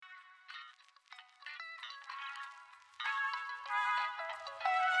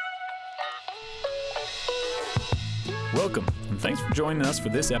Welcome, and thanks for joining us for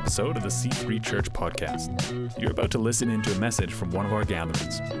this episode of the C3 Church Podcast. You're about to listen into a message from one of our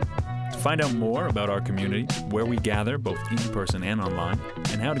gatherings. To find out more about our community, where we gather both in person and online,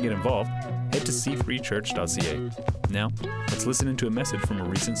 and how to get involved, head to c3church.ca. Now, let's listen into a message from a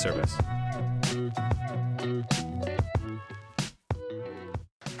recent service.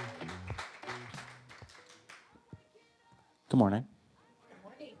 Good morning.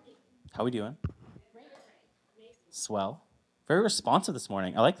 How are we doing? Swell. Very responsive this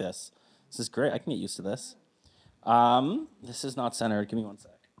morning. I like this. This is great. I can get used to this. This is not centered. Give me one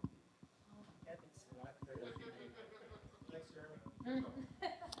sec.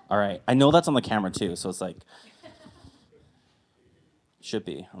 All right. I know that's on the camera too, so it's like should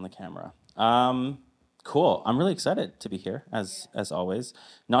be on the camera. Cool. I'm really excited to be here as always.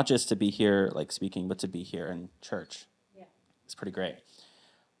 Not just to be here like speaking, but to be here in church. Yeah. It's pretty great.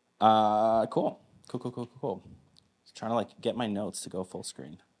 Cool. Trying to like get my notes to go full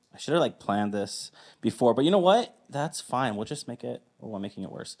screen. I should have like planned this before, but you know what? That's fine. We'll just make it, we're making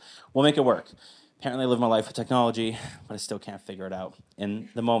it worse. We'll make it work. Apparently I live my life with technology, but I still can't figure it out in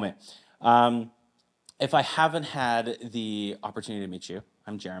the moment. If I haven't had the opportunity to meet you,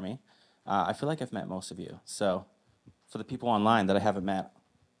 I'm Jeremy. I feel like I've met most of you. So for the people online that I haven't met,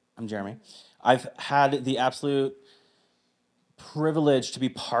 I'm Jeremy. I've had the absolute privilege to be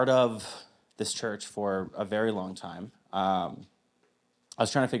part of this church for a very long time. I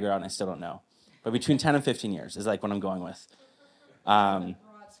was trying to figure it out and I still don't know. But between 10 and 15 years is like what I'm going with.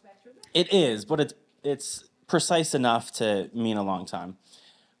 It is, but it's precise enough to mean a long time.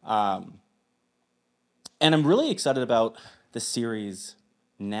 And I'm really excited about the series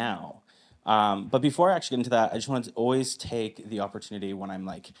now. But before I actually get into that, I just wanted to always take the opportunity when I'm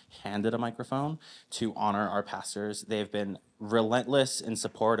like handed a microphone to honor our pastors. They've been relentless in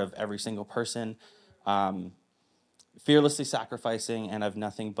support of every single person, fearlessly sacrificing, and I've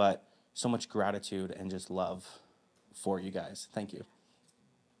nothing but so much gratitude and just love for you guys. Thank you.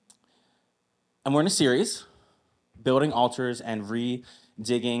 And we're in a series, Building Altars and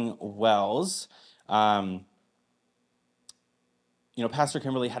Redigging Wells. Pastor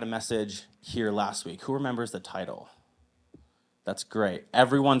Kimberly had a message here last week. Who remembers the title? That's great.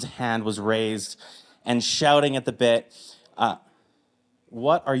 Everyone's hand was raised and shouting at the bit.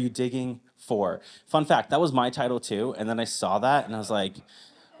 What are you digging for? Fun fact, that was my title too. And then I saw that and I was like,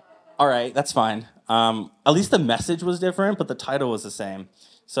 all right, that's fine. At least the message was different, but the title was the same.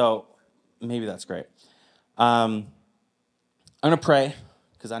 So maybe that's great. I'm going to pray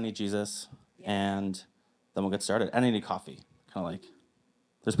because I need Jesus. And then we'll get started. And I need coffee. Kind of like,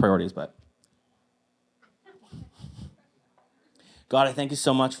 there's priorities, but. God, I thank you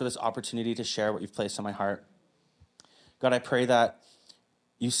so much for this opportunity to share what you've placed on my heart. God, I pray that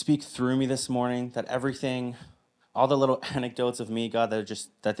you speak through me this morning, that everything, all the little anecdotes of me, God,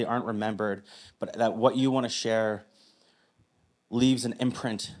 that they aren't remembered, but that what you want to share leaves an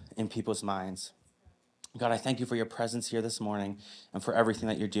imprint in people's minds. God, I thank you for your presence here this morning and for everything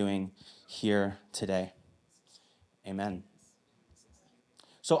that you're doing here today. Amen.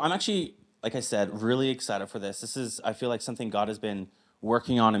 So I'm actually, like I said, really excited for this. This is, I feel like something God has been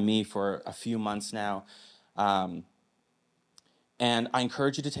working on in me for a few months now. And I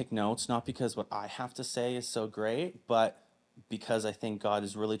encourage you to take notes, not because what I have to say is so great, but because I think God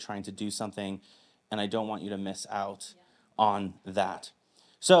is really trying to do something, and I don't want you to miss out on that.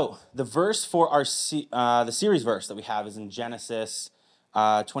 So the verse for our the series verse that we have is in Genesis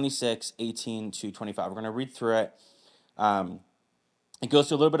 26, 18 to 25. We're going to read through it. It goes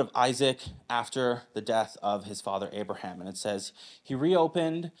to a little bit of Isaac after the death of his father Abraham. And it says, he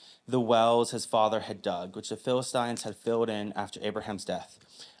reopened the wells his father had dug, which the Philistines had filled in after Abraham's death.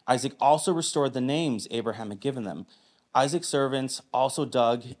 Isaac also restored the names Abraham had given them. Isaac's servants also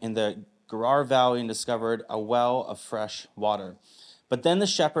dug in the Gerar Valley and discovered a well of fresh water. But then the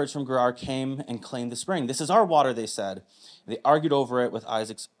shepherds from Gerar came and claimed the spring. This is our water, they said. They argued over it with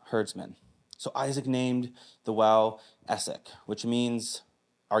Isaac's herdsmen. So Isaac named the well Esek, which means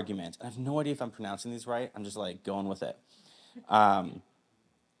argument. I have no idea if I'm pronouncing these right. I'm just like going with it.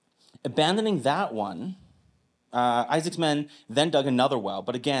 Abandoning that one, Isaac's men then dug another well.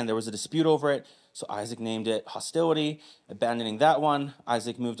 But again, there was a dispute over it. So Isaac named it Hostility. Abandoning that one,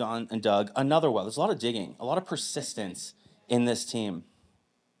 Isaac moved on and dug another well. There's a lot of digging, a lot of persistence in this team.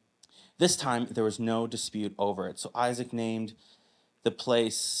 This time, there was no dispute over it. So Isaac named the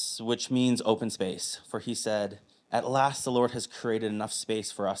place, which means open space, for he said, at last the Lord has created enough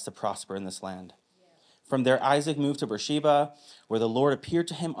space for us to prosper in this land. Yeah. From there, Isaac moved to Beersheba, where the Lord appeared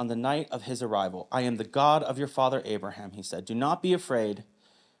to him on the night of his arrival. I am the God of your father Abraham, he said. Do not be afraid,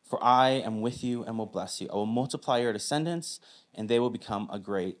 For I am with you and will bless you. I will multiply your descendants, and they will become a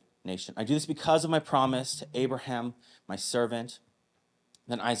great nation. I do this because of my promise to Abraham, my servant."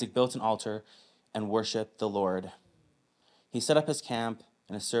 Then Isaac built an altar and worshiped the Lord. He set up his camp,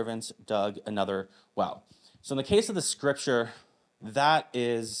 and his servants dug another well. So in the case of the scripture, that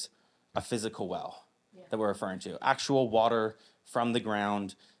is a physical well that we're referring to. Actual water from the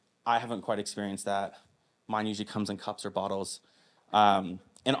ground. I haven't quite experienced that. Mine usually comes in cups or bottles.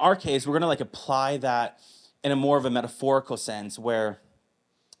 In our case, we're going to apply that in a more of a metaphorical sense, where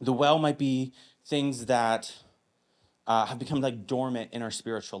the well might be things that have become dormant in our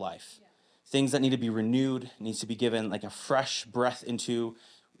spiritual life. Yeah. Things that need to be renewed, needs to be given a fresh breath into,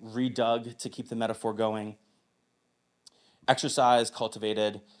 redug, to keep the metaphor going. Exercise,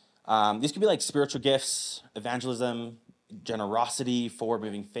 cultivated. These could be spiritual gifts, evangelism, generosity,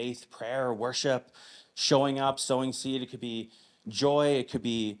 forward-moving faith, prayer, worship, showing up, sowing seed. It could be joy. It could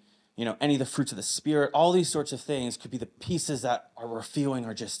be, any of the fruits of the Spirit. All these sorts of things could be the pieces that we're feeling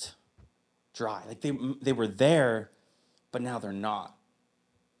are just dry. They were there, but now they're not.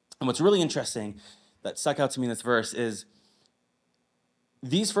 And what's really interesting that stuck out to me in this verse is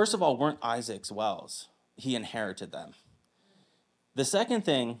these, first of all, weren't Isaac's wells. He inherited them. The second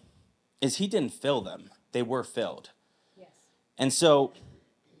thing is he didn't fill them. They were filled. Yes. And so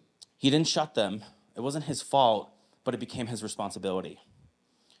he didn't shut them. It wasn't his fault, but it became his responsibility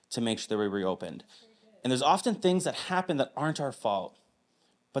to make sure they were reopened. And there's often things that happen that aren't our fault,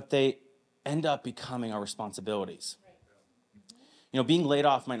 but they end up becoming our responsibilities. Being laid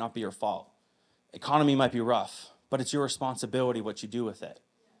off might not be your fault. Economy might be rough, but it's your responsibility what you do with it.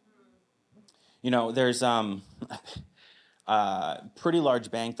 There's a pretty large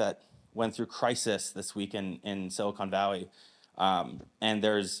bank that went through crisis this week in Silicon Valley. And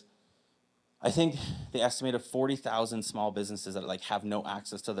there's, I think they estimated 40,000 small businesses that have no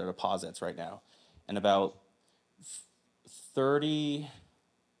access to their deposits right now. And about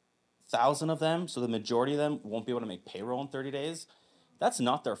 30,000 of them, so the majority of them, won't be able to make payroll in 30 days. That's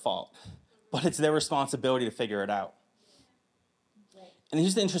not their fault, but it's their responsibility to figure it out. And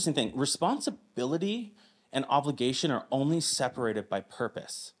here's the interesting thing. Responsibility and obligation are only separated by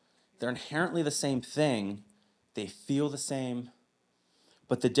purpose. They're inherently the same thing. They feel the same.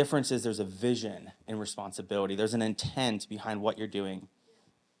 But the difference is there's a vision in responsibility. There's an intent behind what you're doing.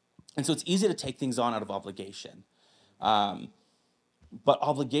 And so it's easy to take things on out of obligation. But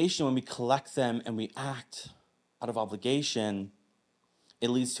obligation, when we collect them and we act out of obligation, it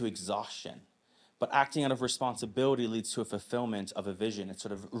leads to exhaustion. But acting out of responsibility leads to a fulfillment of a vision. It's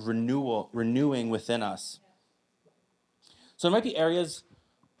sort of renewing within us. So there might be areas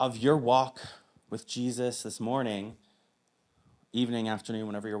of your walk with Jesus this morning, evening, afternoon,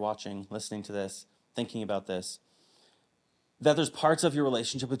 whenever you're watching, listening to this, thinking about this, that there's parts of your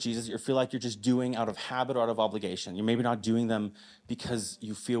relationship with Jesus that you feel like you're just doing out of habit or out of obligation. You're maybe not doing them because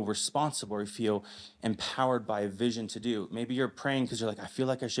you feel responsible or you feel empowered by a vision to do. Maybe you're praying because you're I feel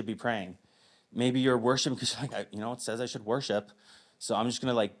like I should be praying. Maybe you're worshiping because you're it says I should worship, so I'm just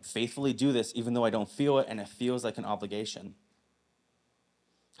going to faithfully do this even though I don't feel it and it feels like an obligation.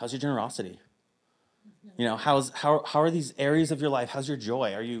 How's your generosity? How are these areas of your life? How's your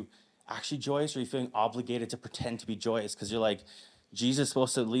joy? Are you actually joyous, or are you feeling obligated to pretend to be joyous because you're Jesus is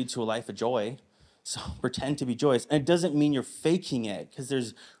supposed to lead to a life of joy, so pretend to be joyous? And it doesn't mean you're faking it, because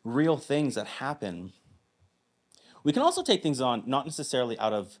there's real things that happen. We can also take things on not necessarily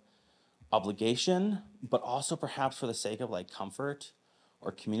out of obligation, but also perhaps for the sake of comfort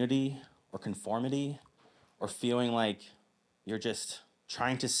or community or conformity, or feeling you're just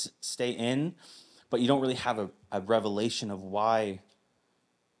trying to stay in, but you don't really have a revelation of why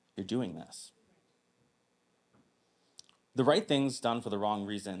you're doing this. The right things done for the wrong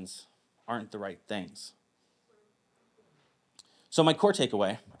reasons aren't the right things. So my core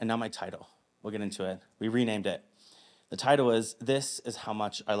takeaway, and now my title, we'll get into it. We renamed it. The title is, "This is How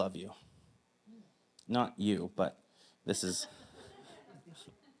Much I Love You." Not you, but this is...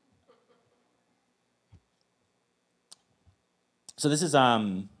 So this is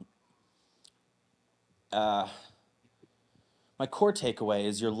my core takeaway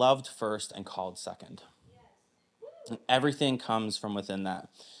is you're loved first and called second. And everything comes from within that.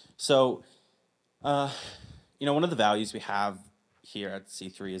 So, one of the values we have here at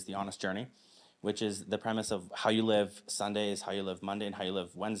C3 is the honest journey, which is the premise of how you live Sunday is how you live Monday, and how you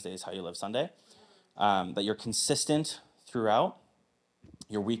live Wednesday is how you live Sunday. That you're consistent throughout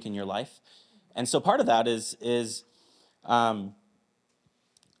your week and your life. And so part of that is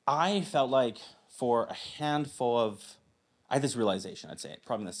I felt for a handful of, I had this realization, I'd say,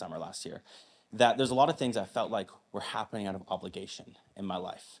 probably in the summer last year. that there's a lot of things I felt like were happening out of obligation in my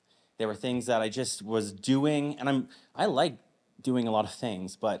life. There were things that I just was doing, and I like doing a lot of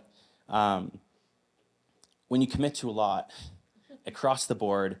things, but when you commit to a lot across the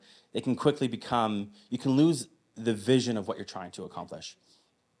board, it can quickly become, you can lose the vision of what you're trying to accomplish.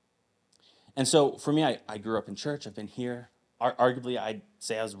 And so for me, I grew up in church. I've been here. Arguably, I'd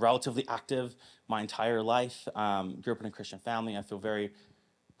say I was relatively active my entire life. Grew up in a Christian family. I feel very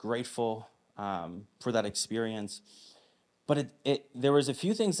grateful for that experience. But there was a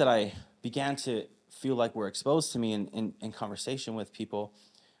few things that I began to feel like were exposed to me in conversation with people,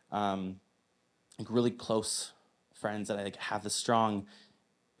 like really close friends that I like have this strong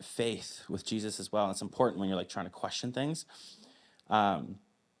faith with Jesus as well. And it's important when you're like trying to question things.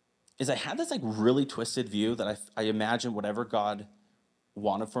 Is I had this like really twisted view that I imagine whatever God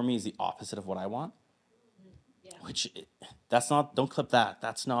wanted for me is the opposite of what I want. Yeah. That's not, don't clip that.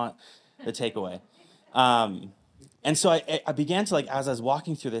 That's not the takeaway. And so I began to like, as I was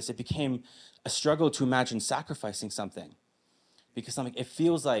walking through this, it became a struggle to imagine sacrificing something. Because I'm like, it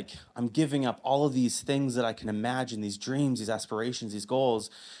feels like I'm giving up all of these things that I can imagine, these dreams, these aspirations, these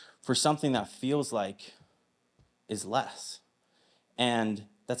goals, for something that feels like is less. And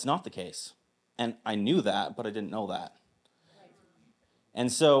that's not the case. And I knew that, but I didn't know that. And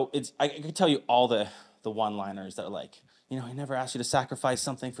so I could tell you all the one-liners that are like, I never asked you to sacrifice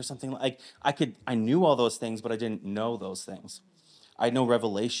something for something. Like I knew all those things, but I didn't know those things. I had no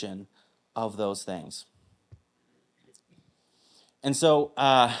revelation of those things. And so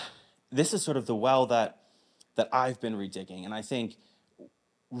this is sort of the well that I've been redigging. And I think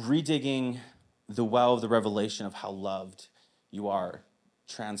redigging the well of the revelation of how loved you are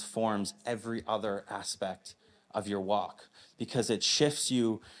transforms every other aspect of your walk, because it shifts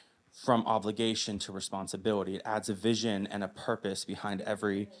you from obligation to responsibility. It adds a vision and a purpose behind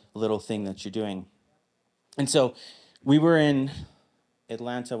every little thing that you're doing. And so we were in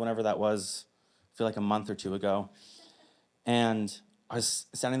Atlanta, whenever that was, I feel like a month or two ago. And I was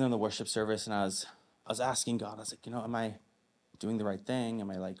standing there in the worship service, and I was asking God, I was like, am I doing the right thing? Am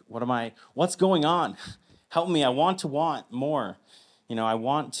I like, what's going on? Help me. I want to want more. I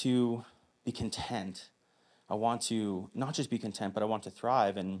want to be content. I want to not just be content, but I want to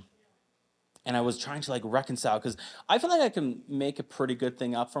thrive. And I was trying to like reconcile, because I feel like I can make a pretty good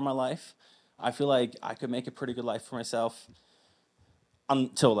thing up for my life. I feel like I could make a pretty good life for myself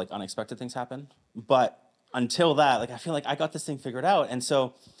until like unexpected things happen. But until that, like I feel like I got this thing figured out. And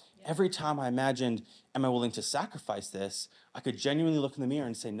so every time I imagined, am I willing to sacrifice this? I could genuinely look in the mirror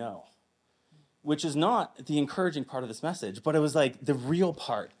and say no, which is not the encouraging part of this message, but it was like the real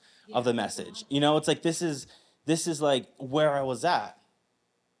part of the message. It's like, this is like where I was at.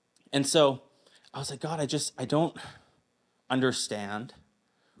 And so I was like, God, I don't understand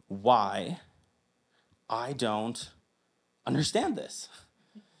why I don't understand this.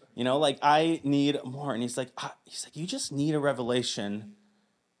 Like I need more. And he's like, you just need a revelation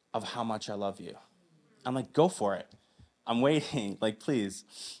of how much I love you. I'm like, go for it. I'm waiting, like, please.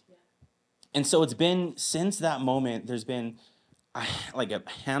 Yeah. And so it's been, since that moment, there's been like a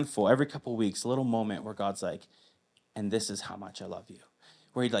handful, every couple of weeks, a little moment where God's like, and this is how much I love you.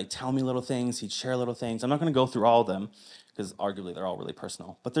 Where he'd like tell me little things, he'd share little things. I'm not going to go through all of them, because arguably they're all really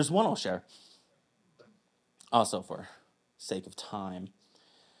personal. But there's one I'll share. Also for sake of time.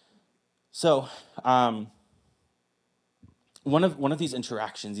 So, one of these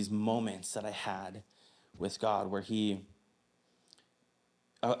interactions, these moments that I had with God, where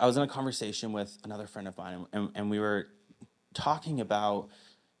I was in a conversation with another friend of mine, and we were talking about,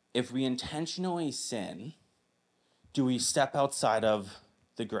 if we intentionally sin, do we step outside of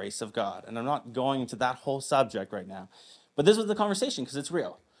the grace of God? And I'm not going into that whole subject right now, but this was the conversation because it's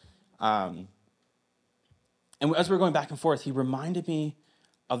real. And as we were going back and forth, he reminded me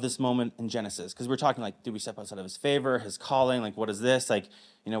of this moment in Genesis, because we're talking like, do we step outside of his favor, his calling? Like, what is this? Like,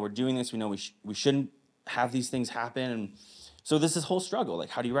 we're doing this. We know we shouldn't have these things happen. And so this whole struggle, like,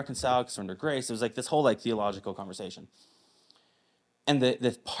 how do you reconcile? Because we're under grace. It was like this whole like theological conversation. And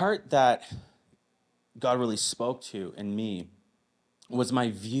the part that God really spoke to in me was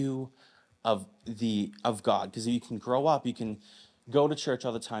my view of God. Because you can grow up, you can go to church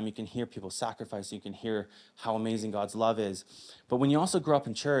all the time, you can hear people sacrifice, you can hear how amazing God's love is. But when you also grow up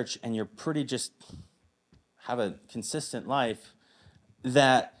in church and you're pretty just have a consistent life,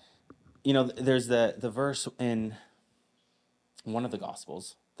 that, there's the verse in one of the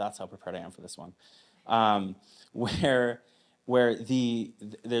Gospels, that's how prepared I am for this one, where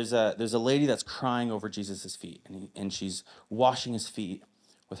there's a lady that's crying over Jesus' feet, and she's washing his feet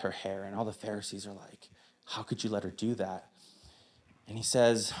with her hair, and all the Pharisees are like, how could you let her do that? And he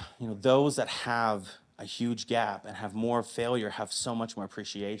says, those that have a huge gap and have more failure have so much more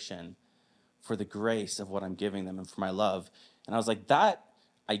appreciation for the grace of what I'm giving them and for my love. And I was like, that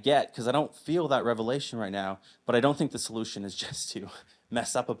I get, because I don't feel that revelation right now, but I don't think the solution is just to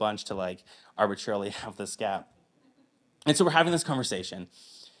mess up a bunch to like arbitrarily have this gap. And so we're having this conversation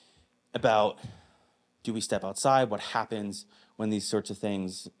about, do we step outside? What happens when these sorts of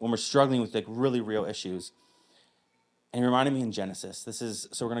things, when we're struggling with like really real issues? And it reminded me in Genesis.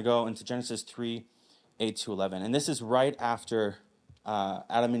 So we're going to go into Genesis 3, 8-11. And this is right after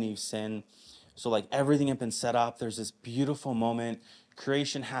Adam and Eve sin. So like everything had been set up. There's this beautiful moment.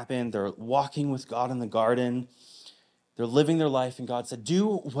 Creation happened. They're walking with God in the garden. They're living their life. And God said, do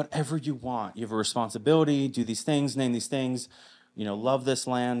whatever you want. You have a responsibility. Do these things, name these things. Love this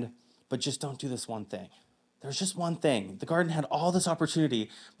land. But just don't do this one thing. There's just one thing. The garden had all this opportunity,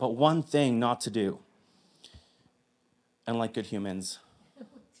 but one thing not to do. And like good humans,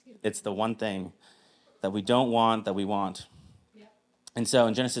 it's the one thing that we don't want that we want. Yeah. And so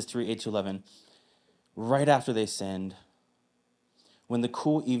in Genesis 3, 8-11, right after they sinned, when the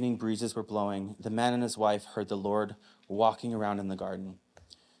cool evening breezes were blowing, the man and his wife heard the Lord walking around in the garden.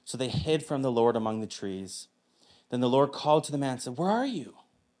 So they hid from the Lord among the trees. Then the Lord called to the man and said, "Where are you?"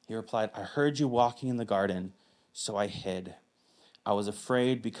 He replied, "I heard you walking in the garden, so I hid. I was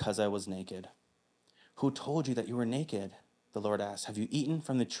afraid because I was naked." "Who told you that you were naked?" the Lord asked. "Have you eaten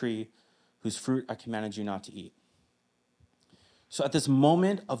from the tree whose fruit I commanded you not to eat?" So at this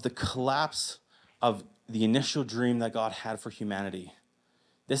moment of the collapse of the initial dream that God had for humanity,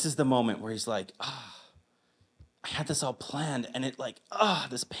 this is the moment where he's like, I had this all planned, and it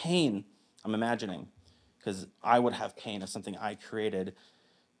this pain I'm imagining, because I would have pain of something I created,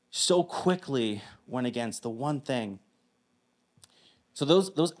 so quickly went against the one thing. So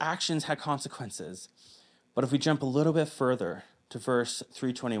those actions had consequences. But if we jump a little bit further to verse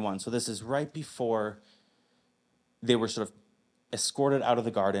 3:21, so this is right before they were sort of escorted out of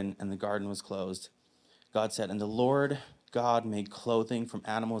the garden and the garden was closed. God said, "And the Lord God made clothing from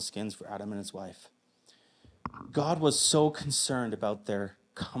animal skins for Adam and his wife." God was so concerned about their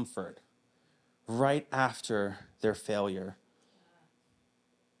comfort right after their failure,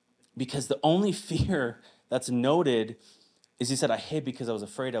 because the only fear that's noted is he said, "I hid because I was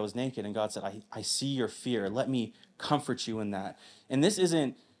afraid I was naked." And God said, I see your fear. Let me comfort you in that. And this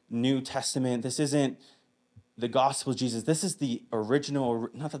isn't New Testament. This isn't the gospel of Jesus. This is the original,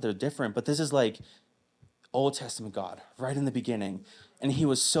 not that they're different, but this is like Old Testament God, right in the beginning. And he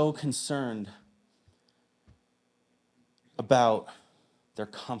was so concerned about their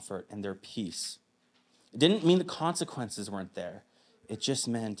comfort and their peace. It didn't mean the consequences weren't there. It just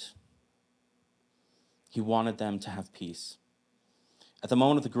meant he wanted them to have peace. At the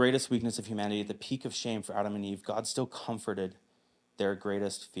moment of the greatest weakness of humanity, at the peak of shame for Adam and Eve, God still comforted their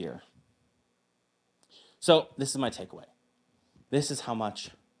greatest fear. So this is my takeaway. This is how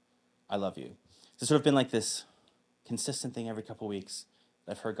much I love you. It's sort of been like this consistent thing every couple of weeks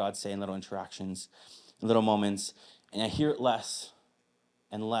that I've heard God say in little interactions, in little moments, and I hear it less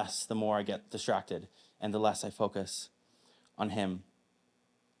and less the more I get distracted and the less I focus on him.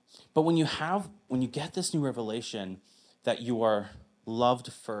 But when you get this new revelation that you are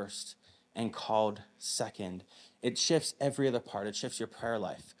loved first and called second, it shifts every other part. It shifts your prayer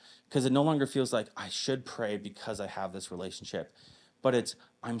life, because it no longer feels like I should pray because I have this relationship, but it's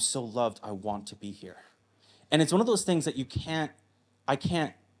I'm so loved, I want to be here. And it's one of those things that I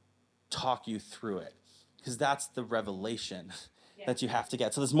can't talk you through it, because that's the revelation that you have to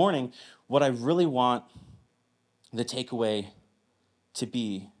get. So this morning, what I really want the takeaway to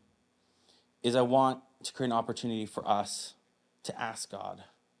be is I want to create an opportunity for us to ask God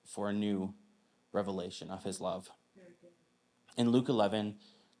for a new revelation of his love. In Luke 11,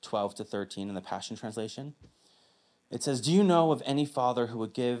 12-13 in the Passion Translation, it says, "Do you know of any father who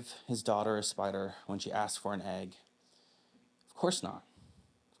would give his daughter a spider when she asks for an egg? Of course not.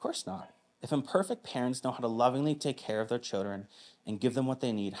 Of course not. If imperfect parents know how to lovingly take care of their children and give them what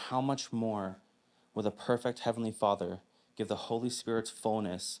they need, how much more will the perfect Heavenly Father give the Holy Spirit's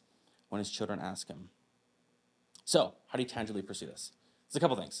fullness when his children ask him?" So, how do you tangibly pursue this? There's a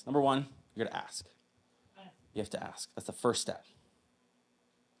couple things. Number one, you're going to ask. You have to ask. That's the first step.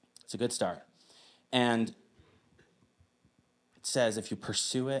 It's a good start. And it says if you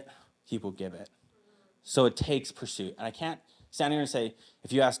pursue it, he will give it. So it takes pursuit. And I can't stand here and say,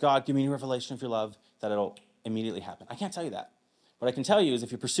 if you ask God, give me a new revelation of your love, that it'll immediately happen. I can't tell you that. What I can tell you is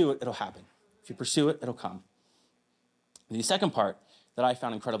if you pursue it, it'll happen. If you pursue it, it'll come. The second part that I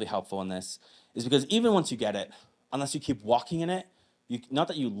found incredibly helpful in this is because even once you get it, unless you keep walking in it, not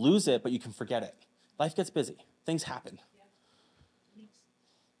that you lose it, but you can forget it. Life gets busy. Things happen.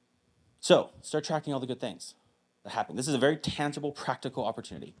 So start tracking all the good things that happen. This is a very tangible, practical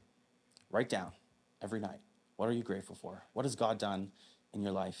opportunity. Write down every night. What are you grateful for? What has God done in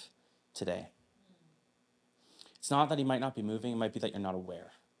your life today? It's not that he might not be moving. It might be that you're not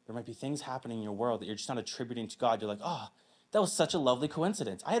aware. There might be things happening in your world that you're just not attributing to God. You're like, oh, that was such a lovely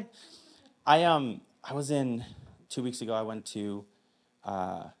coincidence. I was in 2 weeks ago. I went to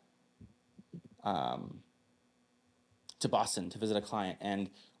Boston to visit a client,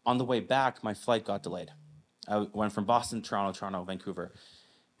 and on the way back, my flight got delayed. I went from Boston to Toronto, Vancouver,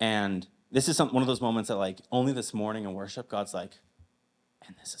 and this is one of those moments that, like, only this morning in worship, God's like,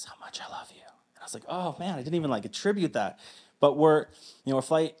 and this is how much I love you. And I was like, oh man, I didn't even like attribute that. But our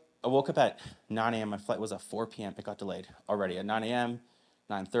flight, I woke up at 9 a.m. My flight was at 4 p.m. It got delayed already at 9 a.m.,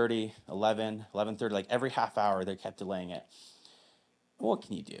 9:30, 11, 11:30, like every half hour they kept delaying it. What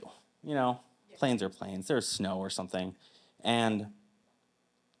can you do? Planes are planes. There's snow or something. And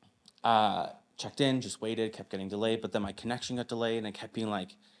checked in, just waited, kept getting delayed, but then my connection got delayed and it kept being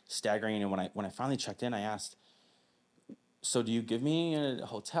like staggering. And when I finally checked in, I asked, so do you give me a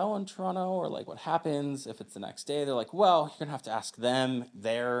hotel in Toronto, or like what happens if it's the next day? They're like, well, you're gonna have to ask them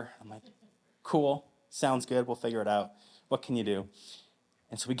there. I'm like, cool, sounds good, we'll figure it out. What can you do?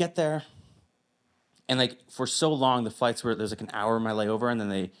 And so we get there, and like for so long, the flights were, there's like an hour in my layover, and then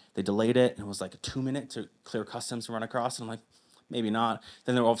they delayed it, and it was like a 2 minute to clear customs and run across, and I'm like, maybe not.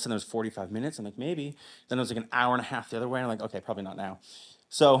 Then all of a sudden there was 45 minutes, I'm like, maybe. Then it was like an hour and a half the other way, and I'm like, okay, probably not now.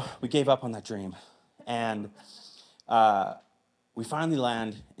 So we gave up on that dream, and we finally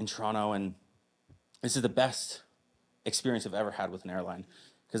land in Toronto, and this is the best experience I've ever had with an airline,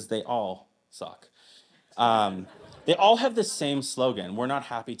 because they all suck. They all have the same slogan: we're not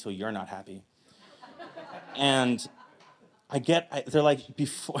happy till you're not happy. And they're like,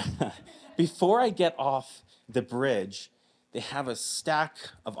 before I get off the bridge, they have a stack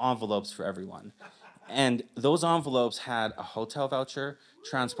of envelopes for everyone. And those envelopes had a hotel voucher,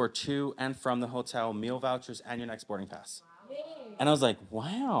 transport to and from the hotel, meal vouchers, and your next boarding pass. And I was like,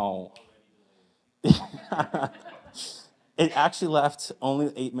 wow. It actually left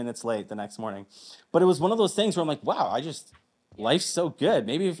only 8 minutes late the next morning. But it was one of those things where I'm like, wow, life's so good.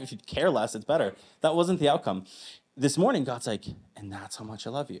 Maybe if you care less, it's better. That wasn't the outcome. This morning, God's like, and that's how much I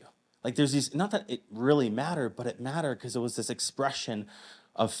love you. Like there's these, not that it really mattered, but it mattered because it was this expression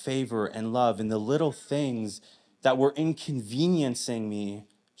of favor and love in the little things that were inconveniencing me,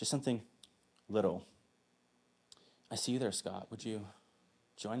 just something little. I see you there, Scott. Would you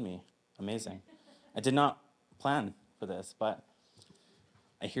join me? Amazing. I did not plan for this, but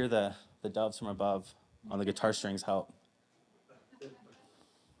I hear the doves from above on the guitar strings help.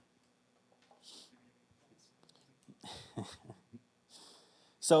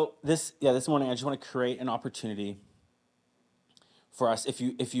 So this morning, I just want to create an opportunity for us. If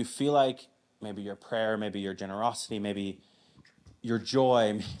you feel like maybe your prayer, maybe your generosity, maybe your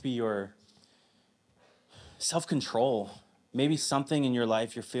joy, maybe your self-control, maybe something in your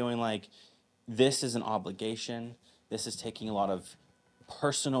life you're feeling like this is an obligation, this is taking a lot of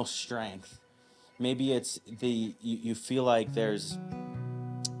personal strength. Maybe it's you feel like there's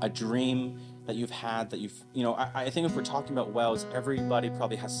a dream that you've had that I think if we're talking about wells, everybody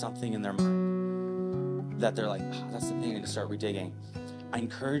probably has something in their mind that they're like, that's the thing I need to start redigging. I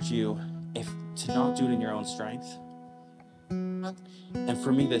encourage you to not do it in your own strength. And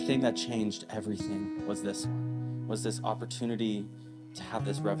for me, the thing that changed everything was this opportunity to have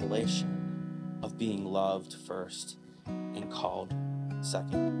this revelation of being loved first and called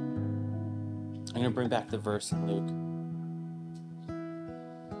second. I'm going to bring back the verse in Luke.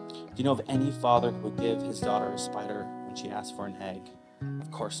 Do you know of any father who would give his daughter a spider when she asks for an egg?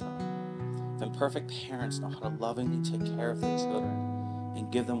 Of course not. If imperfect parents know how to lovingly take care of their children and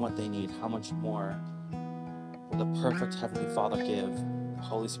give them what they need, how much more will the perfect Heavenly Father give the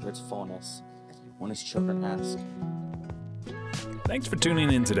Holy Spirit's fullness when his children ask? Thanks for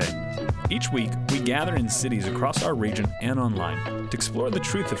tuning in today. Each week, we gather in cities across our region and online to explore the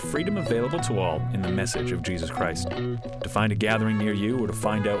truth of freedom available to all in the message of Jesus Christ. To find a gathering near you or to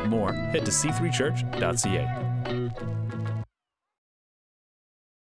find out more, head to c3church.ca.